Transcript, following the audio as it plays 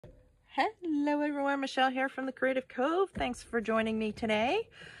Hello everyone, Michelle here from the Creative Cove. Thanks for joining me today.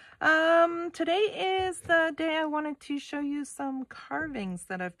 Today is the day I wanted to show you some carvings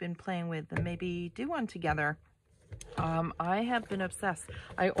that I've been playing with and maybe do one together. I have been obsessed.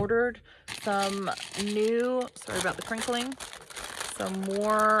 I ordered some new, sorry about the crinkling, some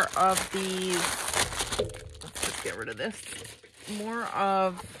more of these, let's just get rid of this, more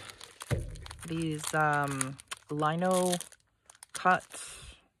of these lino cut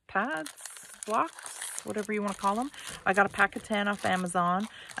pads, blocks, whatever you want to call them. I got a pack of 10 off Amazon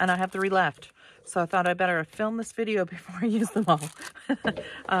and I have 3 left. So I thought I better film this video before I use them all.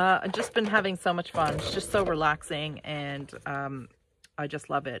 I've just been having so much fun. It's just so relaxing and I just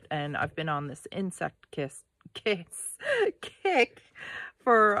love it. And I've been on this insect kick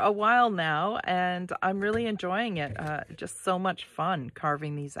for a while now and I'm really enjoying it. Just so much fun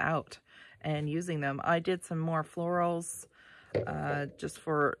carving these out and using them. I did some more florals. Just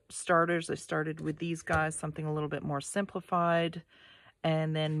for starters, I started with these guys, something a little bit more simplified,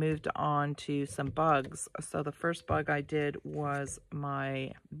 and then moved on to some bugs. So the first bug I did was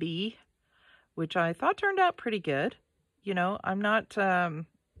my bee, which I thought turned out pretty good. You know, I'm not an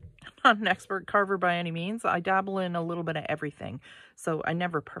expert carver by any means. I dabble in a little bit of everything, so I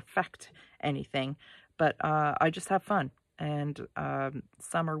never perfect anything, but I just have fun. And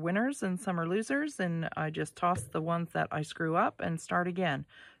some are winners and some are losers, and I just toss the ones that I screw up and start again.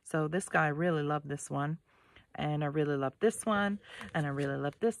 So this guy, I really love this one, and I really love this one, and I really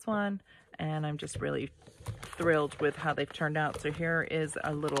love this one, and I'm just really thrilled with how they've turned out. So here is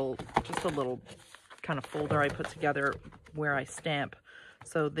a little, just a little kind of folder I put together where I stamp.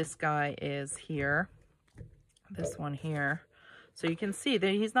 So this guy is here, this one here. So you can see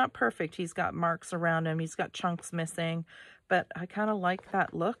that he's not perfect. He's got marks around him. He's got chunks missing, but I kind of like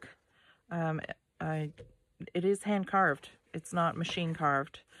that look. It is hand carved. It's not machine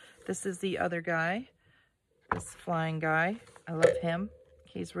carved. This is the other guy, this flying guy. I love him.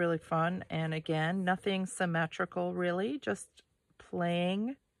 He's really fun. And again, nothing symmetrical really, just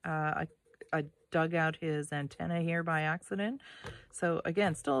playing. I dug out his antenna here by accident. So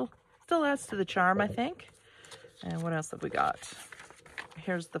again, still adds to the charm, I think. And what else have we got?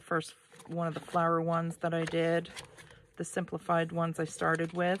 Here's the first one of the flower ones that I did. The simplified ones I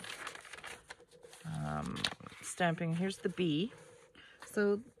started with. Stamping, here's the bee.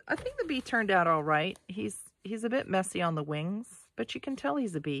 So I think the bee turned out all right. He's a bit messy on the wings, but you can tell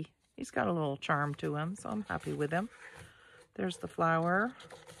he's a bee. He's got a little charm to him, so I'm happy with him. There's the flower.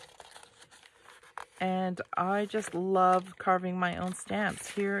 And I just love carving my own stamps.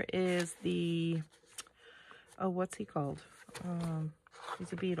 Here is the, oh, what's he called?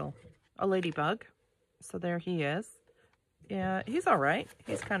 He's a beetle, a ladybug. So there he is. Yeah, he's all right.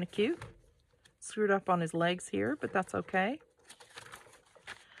 He's kind of cute. Screwed up on his legs here, but that's okay.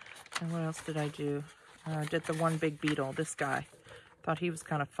 And what else did I do? I did the one big beetle, this guy. Thought he was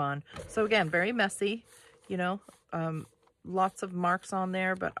kind of fun. So again, very messy, you know, lots of marks on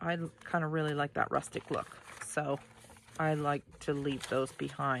there, but I kind of really like that rustic look. So I like to leave those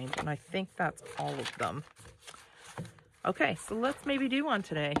behind, and I think that's all of them. Okay, so let's maybe do one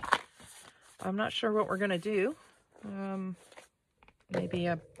today. I'm not sure what we're gonna do. Maybe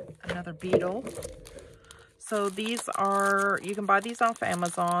another beetle. So these are, you can buy these off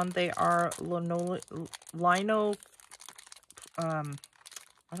Amazon. They are lino, I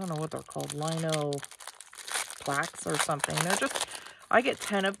don't know what they're called, lino plaques or something. They're just, I get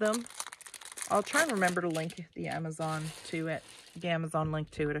 10 of them. I'll try and remember to link the Amazon to it, the Amazon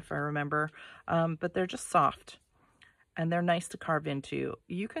link to it if I remember. But they're just soft and they're nice to carve into.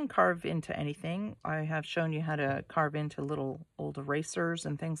 You can carve into anything. I have shown you how to carve into little old erasers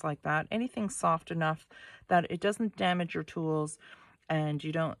and things like that. Anything soft enough that it doesn't damage your tools and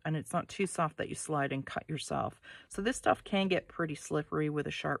it's not too soft that you slide and cut yourself. So this stuff can get pretty slippery with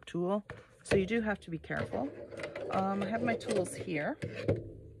a sharp tool. So you do have to be careful. I have my tools here.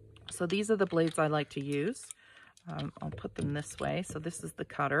 So these are the blades I like to use. I'll put them this way. So this is the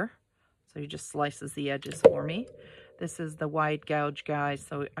cutter. So he just slices the edges for me. This is the wide gouge guy,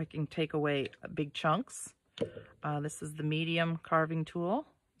 so I can take away big chunks. This is the medium carving tool.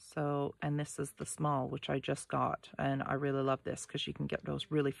 So, and this is the small, which I just got. And I really love this because you can get those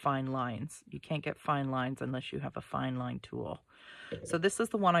really fine lines. You can't get fine lines unless you have a fine line tool. So this is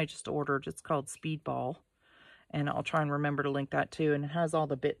the one I just ordered. It's called Speedball. And I'll try and remember to link that too. And it has all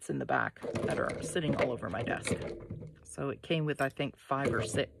the bits in the back that are sitting all over my desk. So it came with, I think, 5 or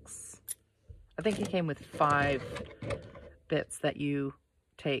 6. I think it came with 5 bits that you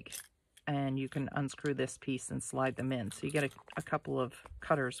take and you can unscrew this piece and slide them in. So you get a couple of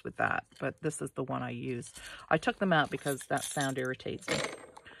cutters with that, but this is the one I use. I took them out because that sound irritates me.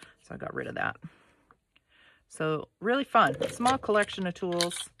 So So I got rid of that. So really fun, small collection of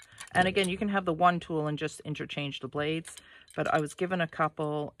tools. And again, you can have the one tool and just interchange the blades, but I was given a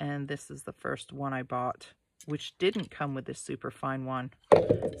couple, and this is the first one I bought, which didn't come with this super fine one.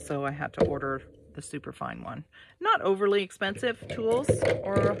 So I had to order the super fine one. Not overly expensive tools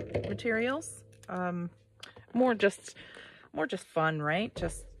or materials. More just fun, right?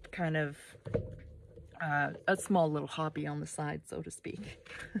 Just kind of a small little hobby on the side, so to speak.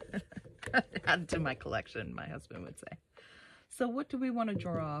 Add to my collection, my husband would say. So what do we want to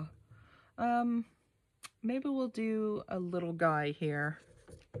draw? Maybe we'll do a little guy here.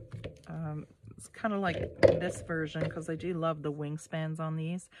 It's kind of like this version because I do love the wingspans on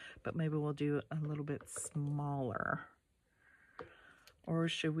these, but maybe we'll do a little bit smaller. Or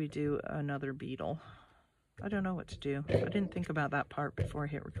should we do another beetle? I don't know what to do. I didn't think about that part before I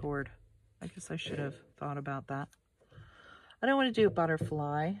hit record. I guess I should have thought about that. I don't want to do a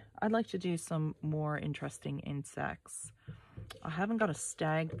butterfly. I'd like to do some more interesting insects. I haven't got a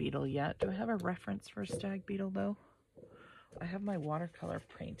stag beetle yet. Do I have a reference for a stag beetle though? I have my watercolor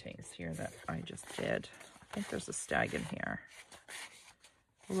paintings here that I just did. I think there's a stag in here.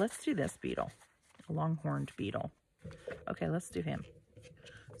 Well, let's do this beetle, a longhorned beetle. Okay, let's do him.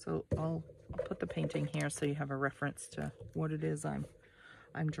 So I'll put the painting here so you have a reference to what it is I'm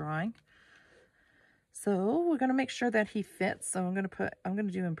drawing. So we're going to make sure that he fits. So I'm going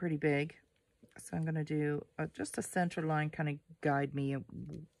to do him pretty big. So I'm going to do just a center line, kind of guide me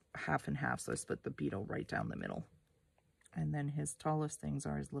half and half. So I split the beetle right down the middle. And then his tallest things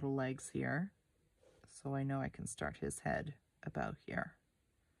are his little legs here. So I know I can start his head about here.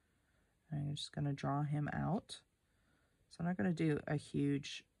 And I'm just going to draw him out. So I'm not going to do a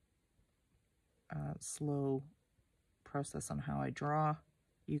huge, slow process on how I draw.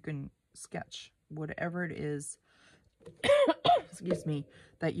 You can sketch whatever it is, excuse me,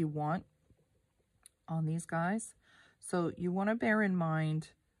 that you want on these guys. So you want to bear in mind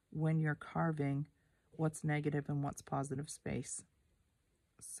when you're carving what's negative and what's positive space.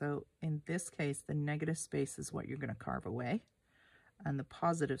 So in this case, the negative space is what you're going to carve away, and the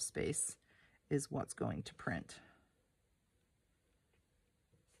positive space is what's going to print.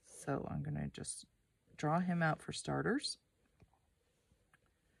 So I'm going to just draw him out for starters.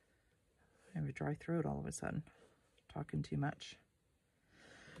 I'm a dry throat all of a sudden, talking too much.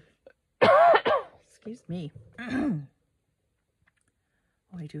 Excuse me. Oh,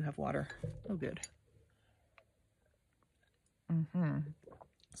 I do have water. Oh, good.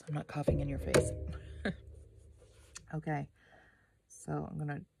 So I'm not coughing in your face. Okay, so I'm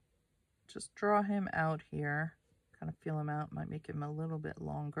gonna just draw him out here, kind of feel him out, might make him a little bit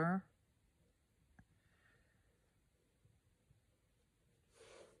longer.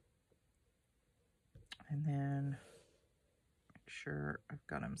 And then make sure I've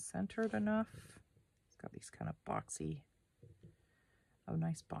got him centered enough. He's got these kind of boxy, oh,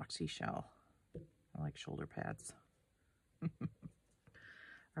 nice boxy shell. I like shoulder pads.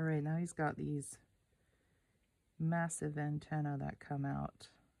 All right, now he's got these massive antennae that come out.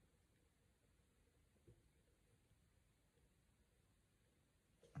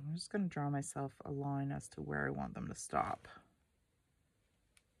 I'm just going to draw myself a line as to where I want them to stop.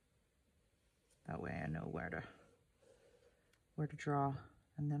 That way I know where to draw.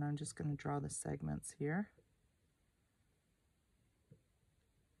 And then I'm just going to draw the segments here.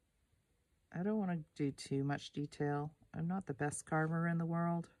 I don't want to do too much detail. I'm not the best carver in the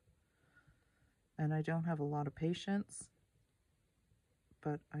world, and I don't have a lot of patience,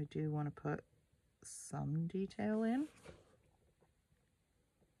 but I do want to put some detail in.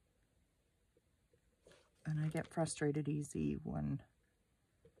 And I get frustrated easy when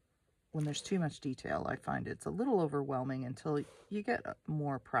there's too much detail. I find it's a little overwhelming until you get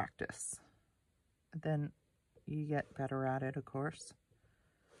more practice. Then you get better at it, of course.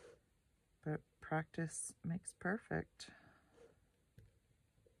 But practice makes perfect.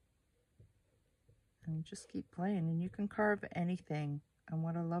 And you just keep playing, and you can carve anything. And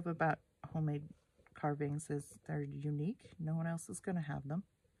what I love about homemade carvings is they're unique. No one else is going to have them.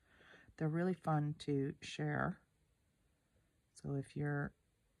 They're really fun to share. So if you're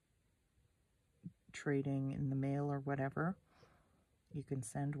trading in the mail or whatever, you can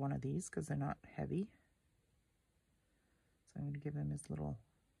send one of these because they're not heavy. So I'm going to give him his little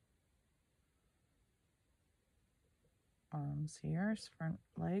arms here, his front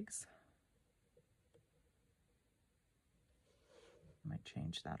legs. I might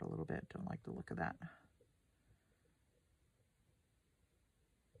change that a little bit. Don't like the look of that.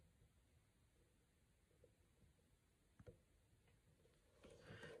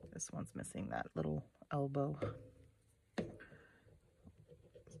 This one's missing that little elbow.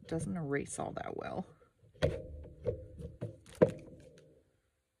 doesn't erase all that well. So it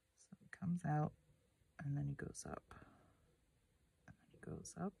comes out, and then he goes up. And then he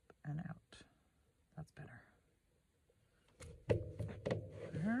goes up and out. That's better.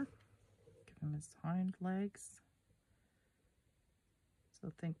 There. Give him his hind legs.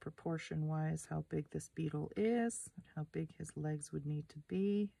 So think proportion-wise how big this beetle is, and how big his legs would need to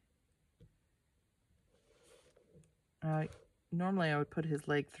be. Normally I would put his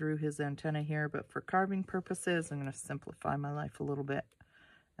leg through his antenna here, but for carving purposes, I'm going to simplify my life a little bit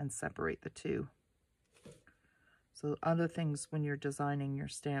and separate the two. So other things when you're designing your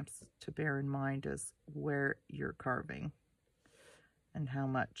stamps to bear in mind is where you're carving and how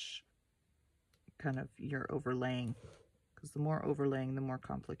much kind of you're overlaying, because the more overlaying, the more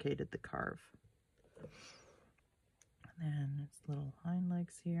complicated the carve. And then its little hind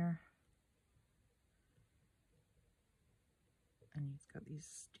legs here. And he's got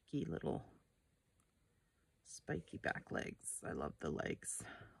these sticky little spiky back legs. I love the legs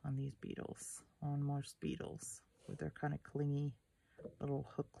on these beetles, on most beetles, with their kind of clingy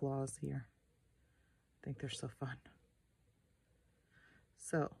little hook claws here. I think they're so fun.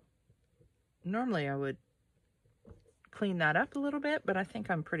 So normally I would clean that up a little bit, but I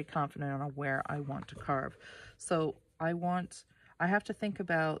think I'm pretty confident on where I want to carve. So I have to think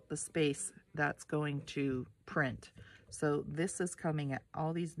about the space that's going to print. So this is coming out,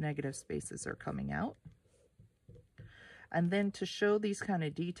 all these negative spaces are coming out. And then to show these kind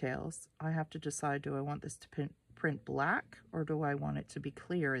of details, I have to decide, do I want this to print black or do I want it to be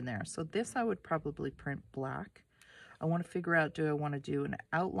clear in there? So this I would probably print black. I want to figure out, do I want to do an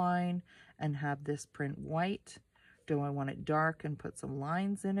outline and have this print white? Do I want it dark and put some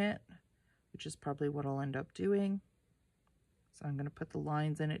lines in it, which is probably what I'll end up doing. So I'm going to put the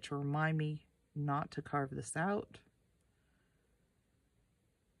lines in it to remind me not to carve this out.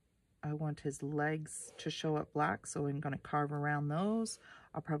 I want his legs to show up black, so I'm going to carve around those.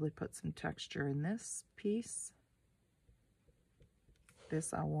 I'll probably put some texture in this piece.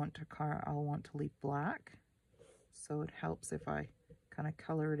 This I want to leave black, so it helps if I kind of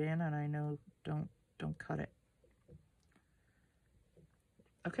color it in, and I know don't cut it.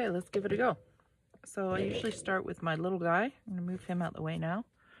 Okay, let's give it a go. So I usually start with my little guy. I'm going to move him out the way now.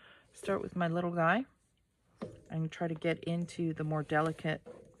 Start with my little guy and try to get into the more delicate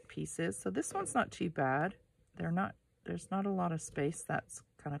pieces. So this one's not too bad. There's not a lot of space that's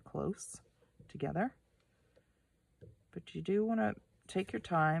kind of close together. But you do want to take your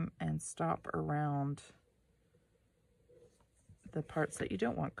time and stop around the parts that you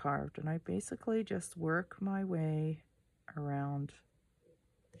don't want carved. And I basically just work my way around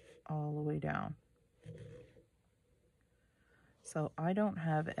all the way down. So I don't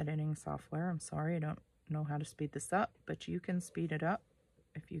have editing software. I'm sorry, I don't know how to speed this up, but you can speed it up.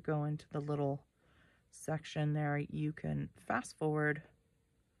 If you go into the little section there, you can fast forward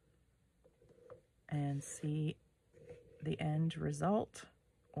and see the end result,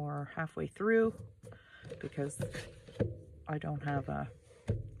 or halfway through, because I don't have a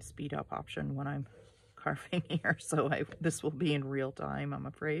speed up option when I'm carving here, so this will be in real time, I'm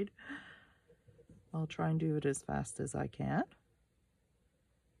afraid. I'll try and do it as fast as I can.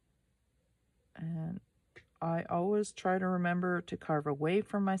 And I always try to remember to carve away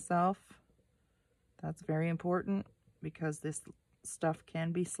from myself. That's very important, because this stuff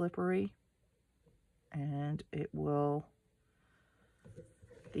can be slippery, and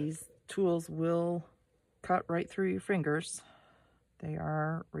these tools will cut right through your fingers. They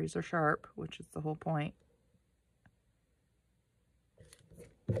are razor sharp, which is the whole point.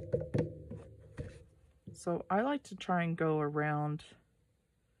 So I like to try and go around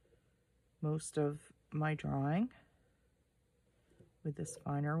most of my drawing with this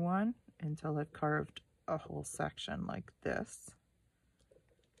finer one until I've carved a whole section like this.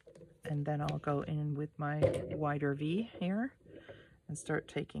 And then I'll go in with my wider V here and start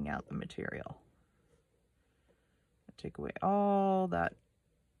taking out the material. Take away all that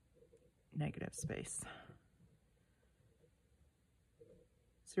negative space.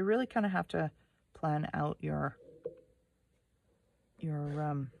 So you really kind of have to plan out your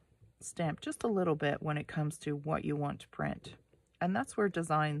stamp just a little bit when it comes to what you want to print. And that's where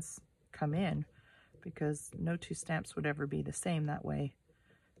designs come in, because no two stamps would ever be the same that way,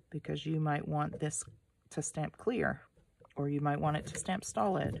 because you might want this to stamp clear, or you might want it to stamp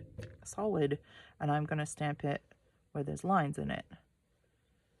solid, and I'm going to stamp it where there's lines in it.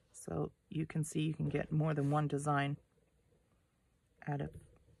 So you can see you can get more than one design out of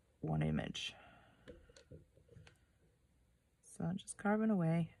one image. So I'm just carving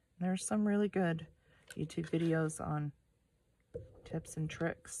away. There's some really good YouTube videos on tips and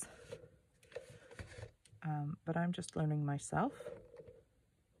tricks. But I'm just learning myself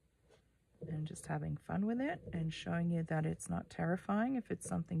and just having fun with it and showing you that it's not terrifying if it's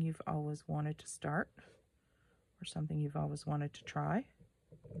something you've always wanted to start or something you've always wanted to try.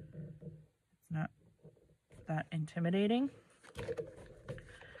 It's not that intimidating.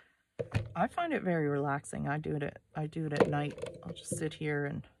 I find it very relaxing. I do it at night. I'll just sit here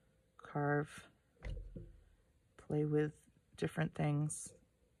and carve, play with different things,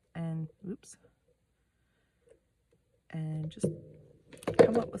 and and just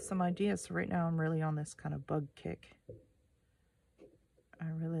come up with some ideas. So right now I'm really on this kind of bug kick. I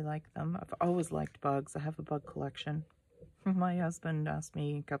really like them. I've always liked bugs. I have a bug collection. My husband asked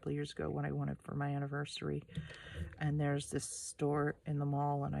me a couple of years ago what I wanted for my anniversary, and there's this store in the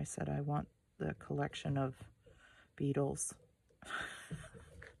mall, and I said I want the collection of beetles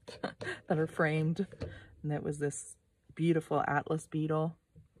that are framed. And that was this beautiful Atlas beetle,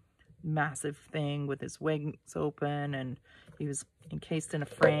 massive thing with his wings open, and he was encased in a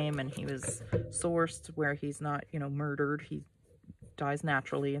frame, and he was sourced where he's not, you know, murdered. He dies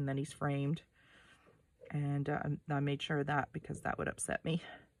naturally, and then he's framed. And I made sure of that because that would upset me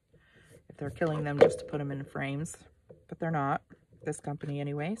if they're killing them just to put them in frames. But they're not, this company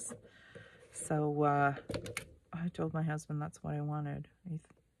anyways. So I told my husband that's what I wanted. He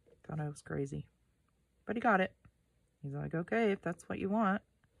thought I was crazy. But he got it. He's like, okay, if that's what you want,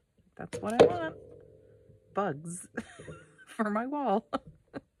 that's what I want. Bugs for my wall.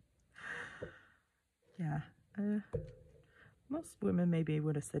 Yeah. Most women maybe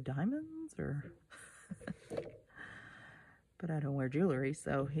would have said diamonds or... But I don't wear jewelry,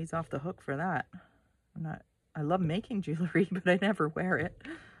 so he's off the hook for that. I love making jewelry, but I never wear it.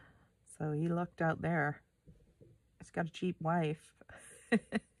 So he lucked out there. He's got a cheap wife.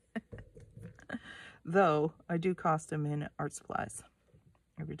 Though, I do cost him in art supplies.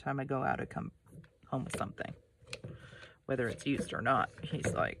 Every time I go out, I come home with something. Whether it's used or not.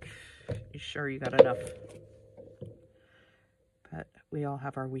 He's like, you sure you got enough? But we all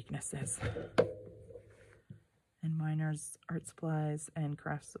have our weaknesses. And mine are art supplies and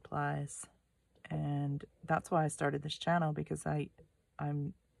craft supplies. And that's why I started this channel, because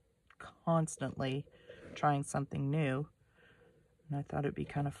I'm constantly trying something new. And I thought it'd be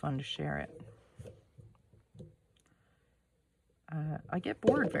kind of fun to share it. I get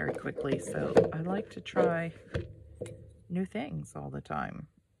bored very quickly, so I like to try new things all the time.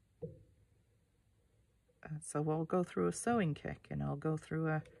 So we'll go through a sewing kick, and I'll go through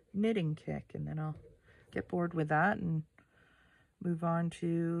a knitting kick, and then I'll get bored with that and move on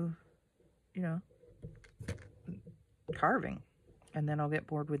to, you know, carving. And then I'll get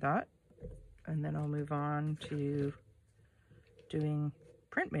bored with that. And then I'll move on to doing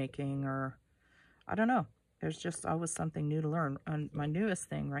printmaking, or I don't know. There's just always something new to learn. And my newest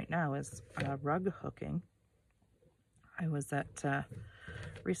thing right now is rug hooking. I was at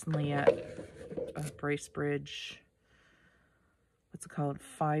recently at Bracebridge, what's it called?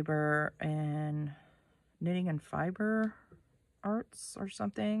 Fiber and Knitting and Fiber Arts or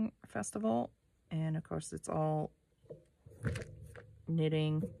something festival. And of course it's all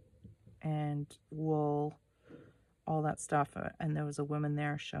knitting and wool, all that stuff. And there was a woman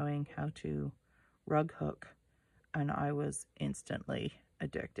there showing how to rug hook, and I was instantly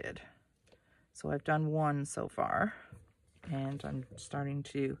addicted. So I've done one so far, and I'm starting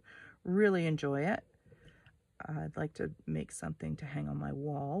to really enjoy it. I'd like to make something to hang on my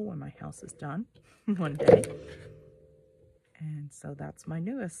wall when my house is done one day. And so that's my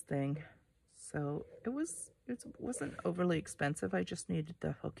newest thing. So it wasn't overly expensive. I just needed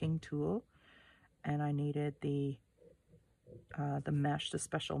the hooking tool, and I needed the mesh, the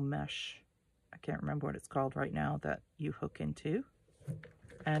special mesh. I can't remember what it's called right now that you hook into.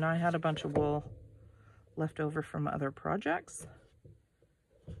 And I had a bunch of wool left over from other projects.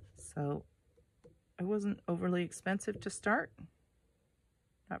 So it wasn't overly expensive to start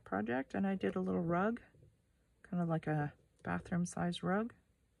that project. And I did a little rug, kind of like a bathroom size rug.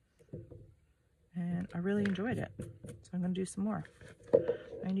 And I really enjoyed it. So I'm going to do some more.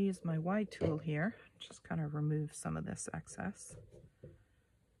 I'm going to use my wide tool here, just kind of remove some of this excess.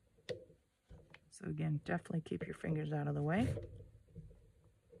 So again, definitely keep your fingers out of the way.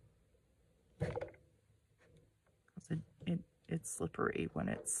 It's slippery when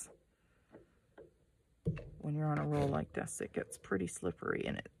you're on a roll like this. It gets pretty slippery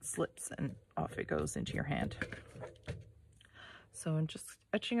and it slips and off it goes into your hand. So I'm just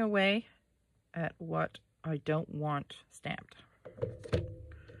etching away at what I don't want stamped.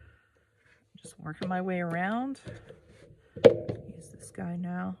 Just working my way around. Use this guy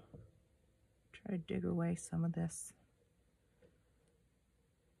now. Try to dig away some of this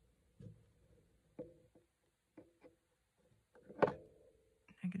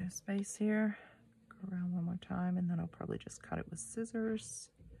this base here. Go around one more time, and then I'll probably just cut it with scissors.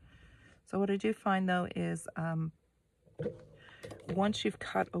 So what I do find though is once you've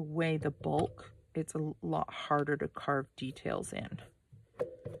cut away the bulk, it's a lot harder to carve details in.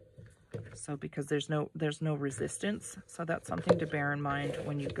 So because there's no resistance, so that's something to bear in mind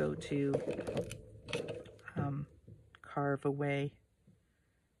when you go to carve away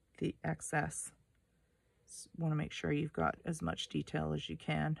the excess. Want to make sure you've got as much detail as you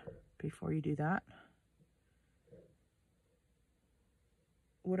can before you do that.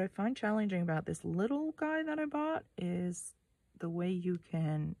 What I find challenging about this little guy that I bought is the way you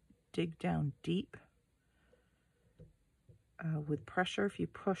can dig down deep with pressure. If you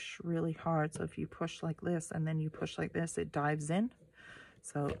push really hard, so if you push like this and then you push like this, it dives in.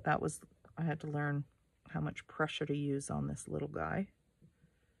 So I had to learn how much pressure to use on this little guy.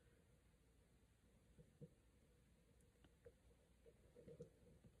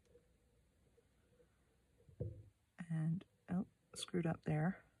 And, oh, screwed up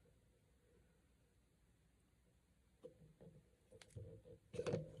there.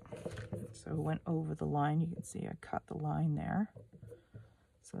 So it went over the line. You can see I cut the line there.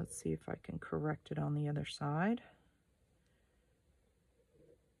 So let's see if I can correct it on the other side.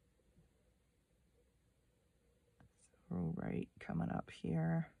 So right coming up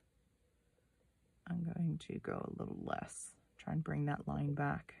here, I'm going to go a little less. Try and bring that line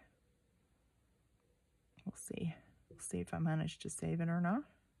back. We'll see. We'll see if I manage to save it or not.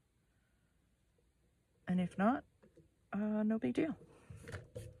 And if not, no big deal.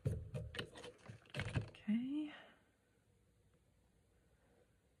 Okay.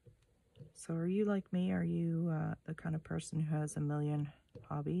 So are you like me? Are you the kind of person who has a million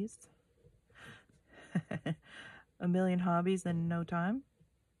hobbies? A million hobbies in no time?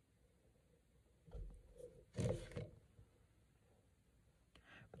 But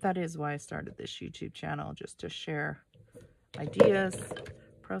that is why I started this YouTube channel, just to share ideas,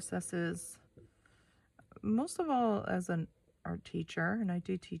 processes. Most of all, as an art teacher, and I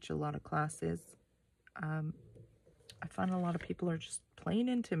do teach a lot of classes, I find a lot of people are just plain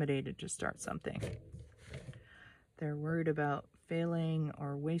intimidated to start something. They're worried about failing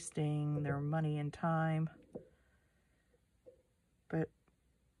or wasting their money and time. But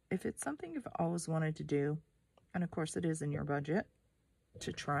if it's something you've always wanted to do, and of course it is in your budget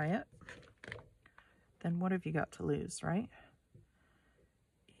to try it, then what have you got to lose, right?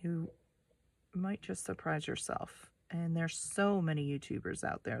 You might just surprise yourself. And there's so many YouTubers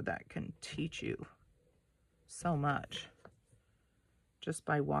out there that can teach you so much just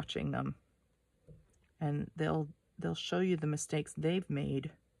by watching them. And they'll show you the mistakes they've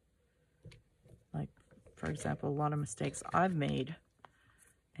made. Like, for example, a lot of mistakes I've made,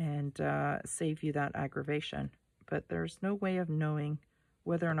 and save you that aggravation. But there's no way of knowing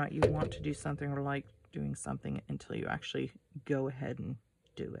whether or not you want to do something or like doing something until you actually go ahead and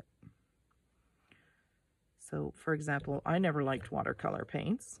do it. So, for example, I never liked watercolor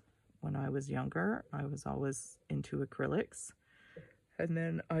paints. When I was younger, I was always into acrylics. And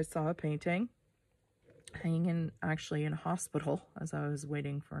then I saw a painting hanging actually in a hospital as I was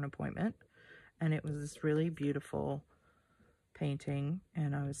waiting for an appointment. And it was this really beautiful painting,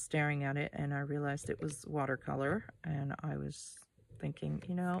 and I was staring at it, and I realized it was watercolor, and I was thinking,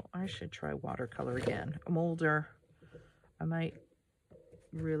 you know, I should try watercolor again. I'm older, I might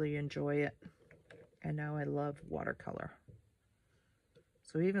really enjoy it, and now I love watercolor.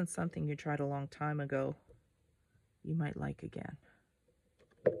 So even something you tried a long time ago, you might like again.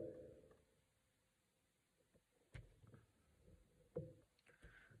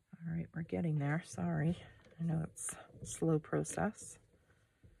 All right, we're getting there. Sorry, I know it's a slow process.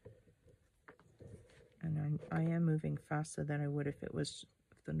 And I am moving faster than I would if it was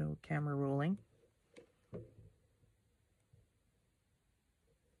the no camera rolling.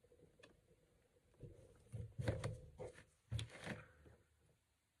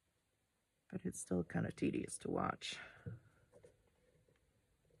 But it's still kind of tedious to watch.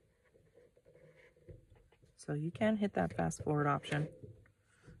 So you can hit that fast forward option.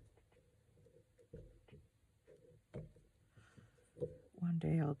 One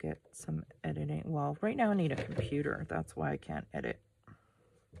day I'll get some editing. Well, right now I need a computer. That's why I can't edit.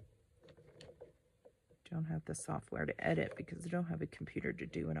 Don't have the software to edit because I don't have a computer to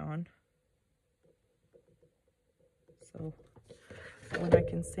do it on. So when I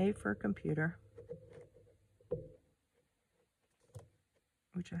can save for a computer,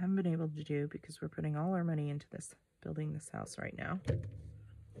 which I haven't been able to do because we're putting all our money into this, building this house right now.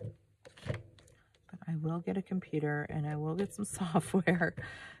 But I will get a computer and I will get some software,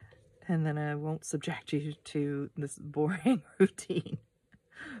 and then I won't subject you to this boring routine.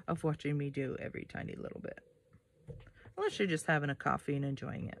 of watching me do every tiny little bit. Unless you're just having a coffee and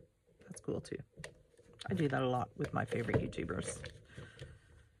enjoying it. That's cool too. I do that a lot with my favorite YouTubers.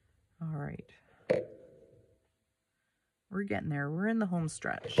 All right. We're getting there. We're in the home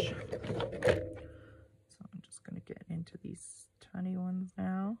stretch. So I'm just going to get into these tiny ones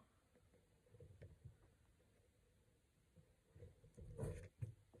now.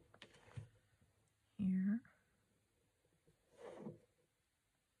 Here.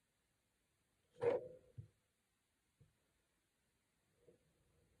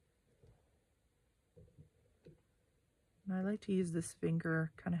 And I like to use this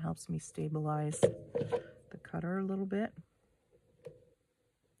finger, kind of helps me stabilize the cutter a little bit.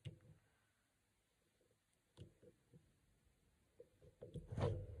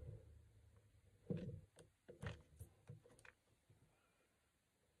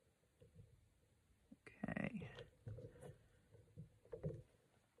 Okay.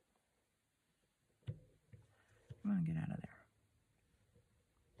 Come on, get out of there.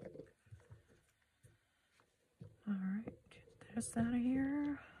 All right, get this out of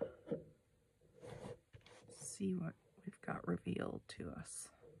here. See what we've got revealed to us.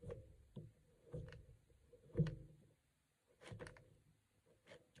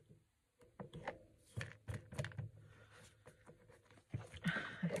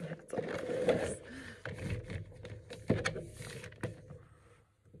 That's all nice.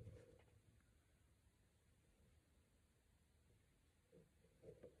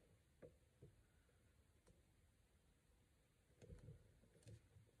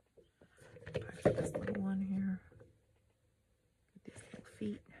 Back to this little one here. Get these little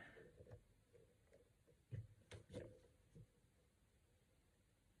feet.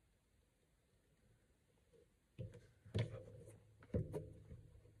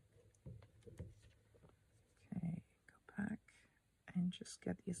 Okay, go back and just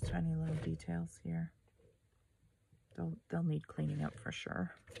get these tiny little details here. They'll need cleaning up for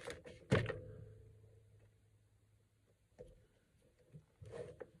sure.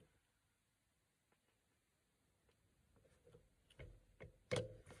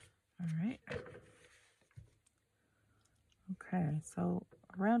 All right. Okay, so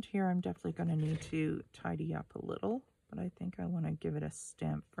around here I'm definitely going to need to tidy up a little, but I think I want to give it a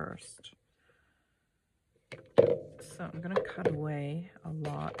stamp first. So I'm going to cut away a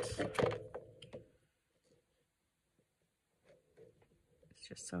lot. It's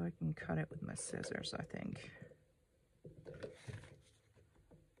just so I can cut it with my scissors, I think.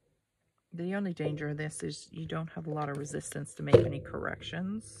 The only danger of this is you don't have a lot of resistance to make any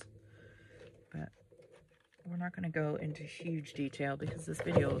corrections, but we're not going to go into huge detail because this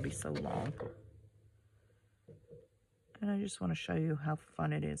video will be so long. And I just want to show you how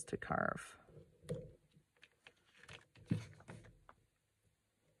fun it is to carve.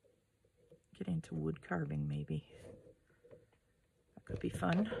 Get into wood carving maybe. That could be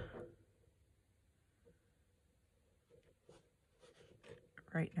fun.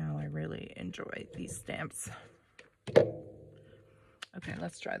 Right now I really enjoy these stamps. Okay,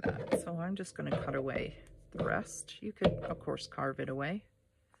 let's try that. So I'm just going to cut away the rest. You could, of course, carve it away.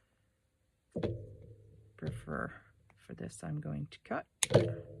 For this, I'm going to cut.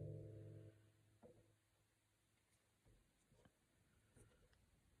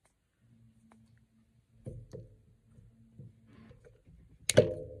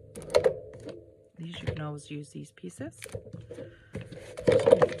 These, you can always use these pieces. Just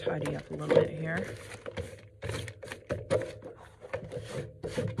going to tidy up a little bit here.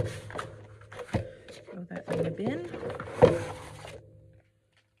 Throw that in the bin.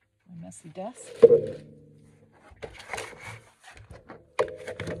 My messy desk.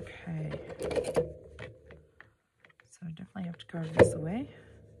 Okay. So I definitely have to carve this away.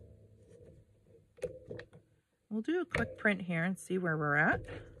 We'll do a quick print here and see where we're at.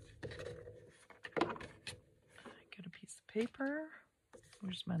 Get a piece of paper.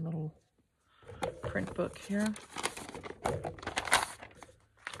 Where's my little print book here?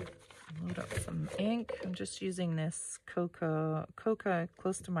 Load up some ink. I'm just using this Coca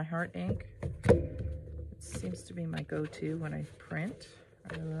Close to My Heart ink. It seems to be my go-to when I print.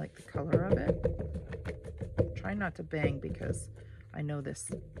 I really like the color of it. Try not to bang because I know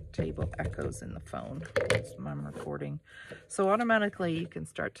this table echoes in the phone as I'm recording. So automatically you can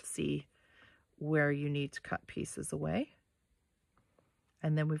start to see where you need to cut pieces away.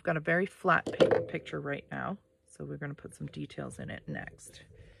 And then we've got a very flat picture right now. So we're going to put some details in it next.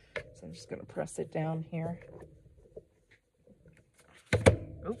 So I'm just going to press it down here.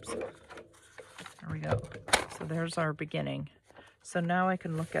 Oops. There we go. So there's our beginning. So now I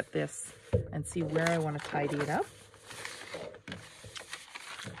can look at this and see where I want to tidy it up.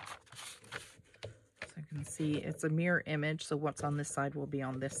 see it's a mirror image, so what's on this side will be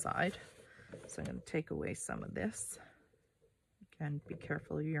on this side. So I'm going to take away some of this. Again, be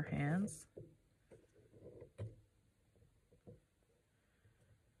careful of your hands.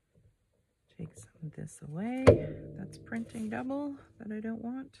 Take some of this away. That's printing double that I don't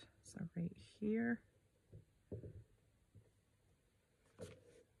want. So right here.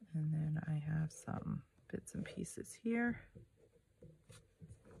 And then I have some bits and pieces here.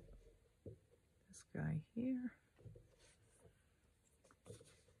 This guy here.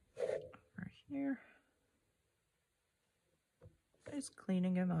 Right here. Just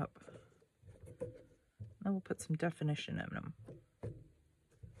cleaning him up. Then we'll put some definition in them.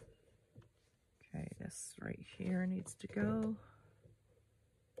 Okay, this right here needs to go.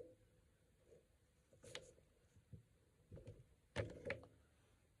 I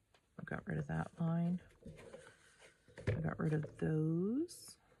got rid of that line. I got rid of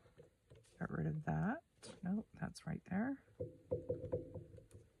those. Got rid of that. Nope, that's right there.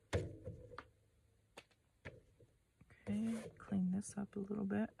 Okay, clean this up a little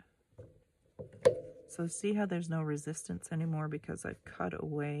bit. So see how there's no resistance anymore because I've cut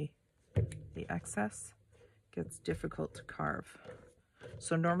away the excess? It gets difficult to carve.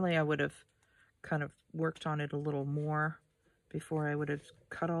 So normally I would have kind of worked on it a little more before I would have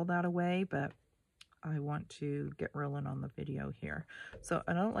cut all that away, but I want to get rolling on the video here. So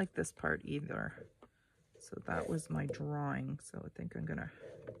I don't like this part either. So that was my drawing. So I think I'm gonna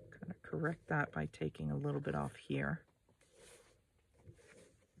kind of correct that by taking a little bit off here.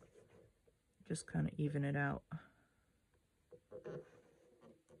 Just kind of even it out.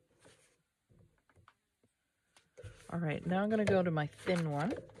 All right, now I'm going to go to my thin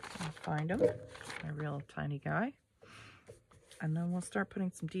one and find him, my real tiny guy. And then we'll start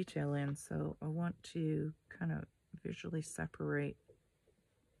putting some detail in. So I want to kind of visually separate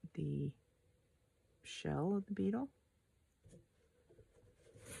the shell of the beetle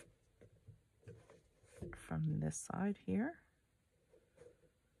from this side here.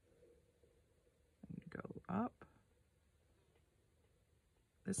 I'm going to go up.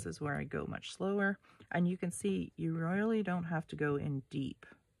 This is where I go much slower. And you can see you really don't have to go in deep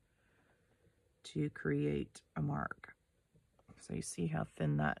to create a mark. So you see how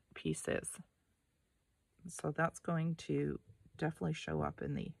thin that piece is. So that's going to definitely show up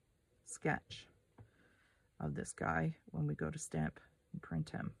in the sketch of this guy when we go to stamp and print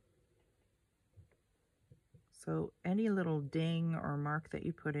him. So any little ding or mark that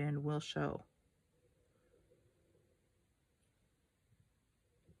you put in will show.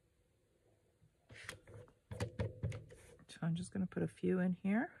 So I'm just going to put a few in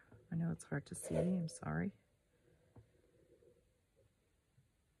here. I know it's hard to see, I'm sorry.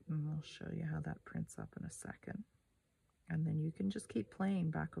 And I'll show you how that prints up in a second. And then you can just keep playing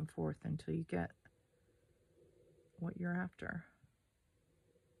back and forth until you get what you're after.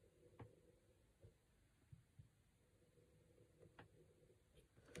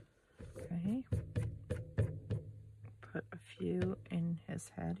 Okay. Put a few in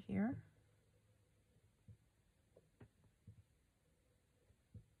his head here.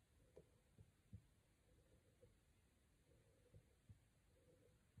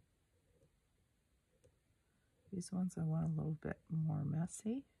 These ones I want a little bit more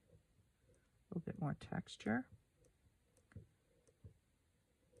messy, a little bit more texture.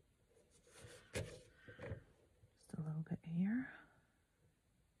 Just a little bit here.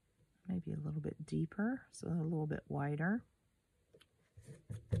 Maybe a little bit deeper, so a little bit wider.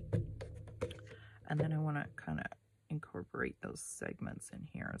 And then I want to kind of incorporate those segments in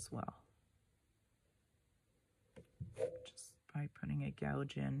here as well. Just by putting a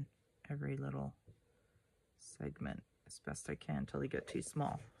gouge in every little segment as best I can until they get too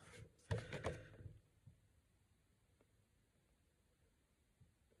small.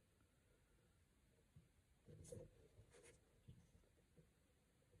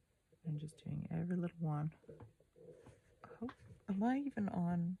 And just doing every little one. Oh, am I even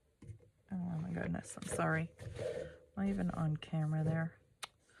on? Oh my goodness, I'm sorry. Am I even on camera there?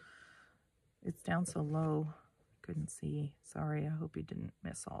 It's down so low, couldn't see. Sorry, I hope you didn't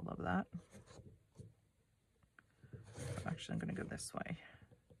miss all of that. Actually, I'm going to go this way.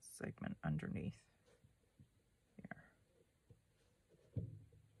 Segment underneath here.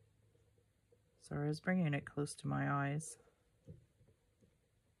 Sorry, I was bringing it close to my eyes.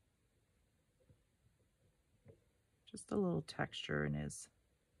 Just a little texture in his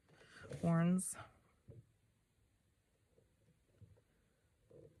horns.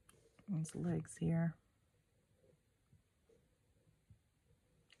 His legs here.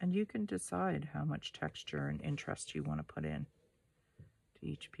 And you can decide how much texture and interest you want to put in to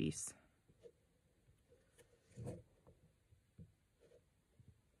each piece.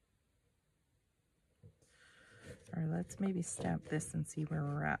 All right, let's maybe stamp this and see where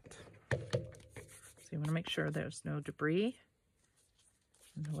we're at. So you want to make sure there's no debris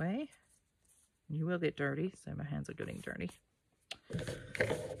in the way. You will get dirty, so my hands are getting dirty.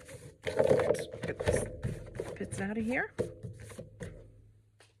 Let's get this bits out of here.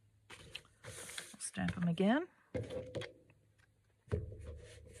 Stamp them again.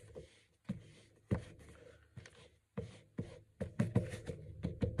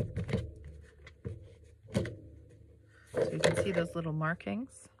 So you can see those little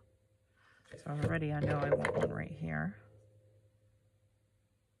markings. So already I know I want one right here.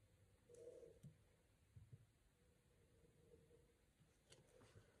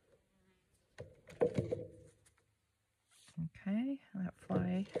 Okay, that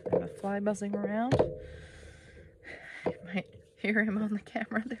fly, I have a fly buzzing around. You might hear him on the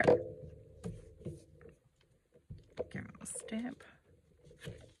camera there. Give him a stamp.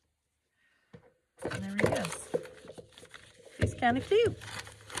 And there he is. He's kind of cute.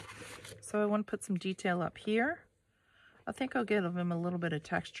 So I want to put some detail up here. I think I'll give him a little bit of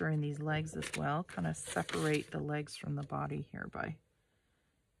texture in these legs as well. Kind of separate the legs from the body here by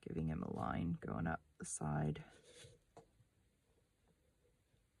giving him a line going up the side.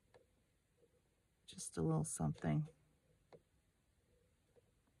 Just a little something.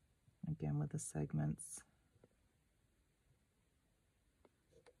 Again with the segments.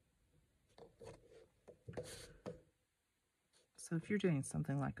 So if you're doing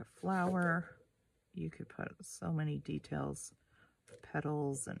something like a flower, you could put so many details,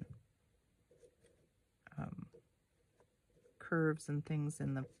 petals and curves and things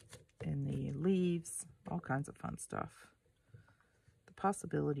in the leaves, all kinds of fun stuff. The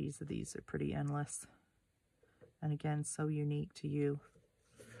possibilities of these are pretty endless. And again, so unique to you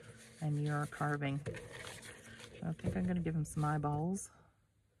and your carving. So I think I'm going to give him some eyeballs.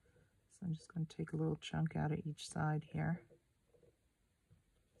 So I'm just going to take a little chunk out of each side here.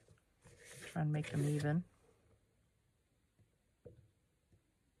 Try and make them even.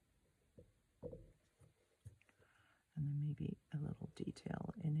 And then maybe a little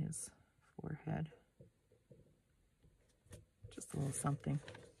detail in his forehead. Just a little something.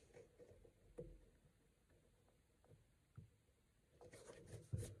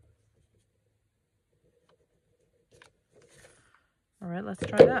 All right, let's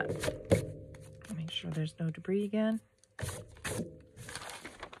try that. Make sure there's no debris again.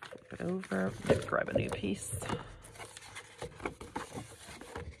 Flip it over. Let's grab a new piece.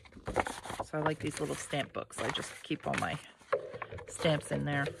 So I like these little stamp books. I just keep all my stamps in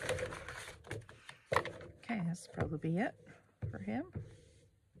there. Okay, this will probably be it for him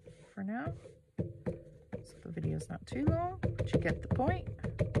for now. So the video's not too long, but you get the point. I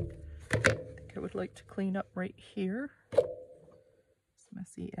think I would like to clean up right here. This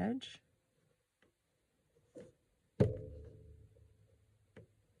messy edge.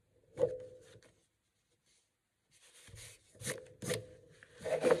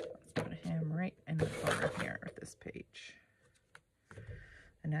 Right in the corner here of this page.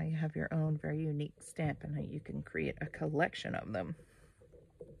 And now you have your own very unique stamp, and you can create a collection of them.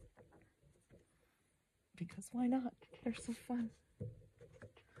 Because why not? They're so fun.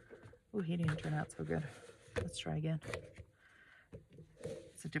 Oh, he didn't turn out so good. Let's try again.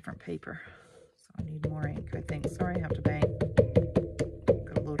 It's a different paper, so I need more ink, I think. Sorry, I have to bang.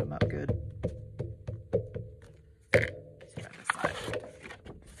 Gotta load them up good.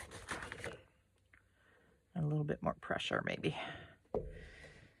 A little bit more pressure maybe.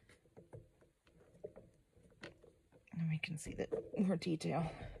 And we can see that more detail.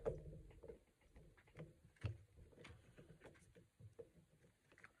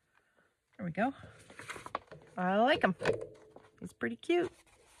 There we go. I like him. He's pretty cute.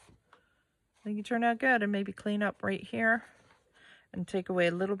 I think he turned out good. And maybe clean up right here and take away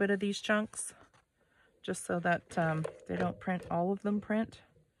a little bit of these chunks just so that they don't print, all of them print.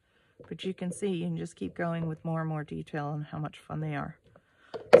 But you can see, you can just keep going with more and more detail and how much fun they are.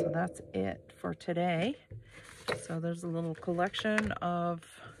 So that's it for today. So there's a little collection of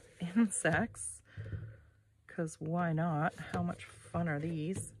insects, because why not? How much fun are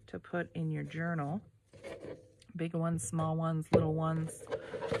these to put in your journal? Big ones, small ones, little ones.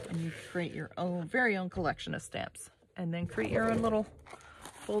 And you create your own, very own collection of stamps. And then create your own little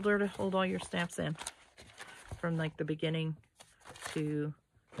folder to hold all your stamps in. From like the beginning to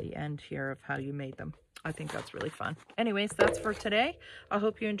the end here of how you made them. I think that's really fun. Anyways, that's for today. I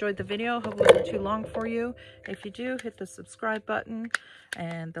hope you enjoyed the video. Hope it wasn't too long for you. If you do, hit the subscribe button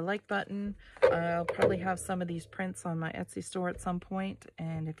and the like button. I'll probably have some of these prints on my Etsy store at some point.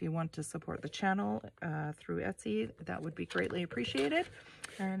 And if you want to support the channel through Etsy, that would be greatly appreciated.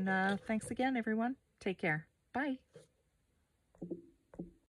 And thanks again, everyone. Take care. Bye.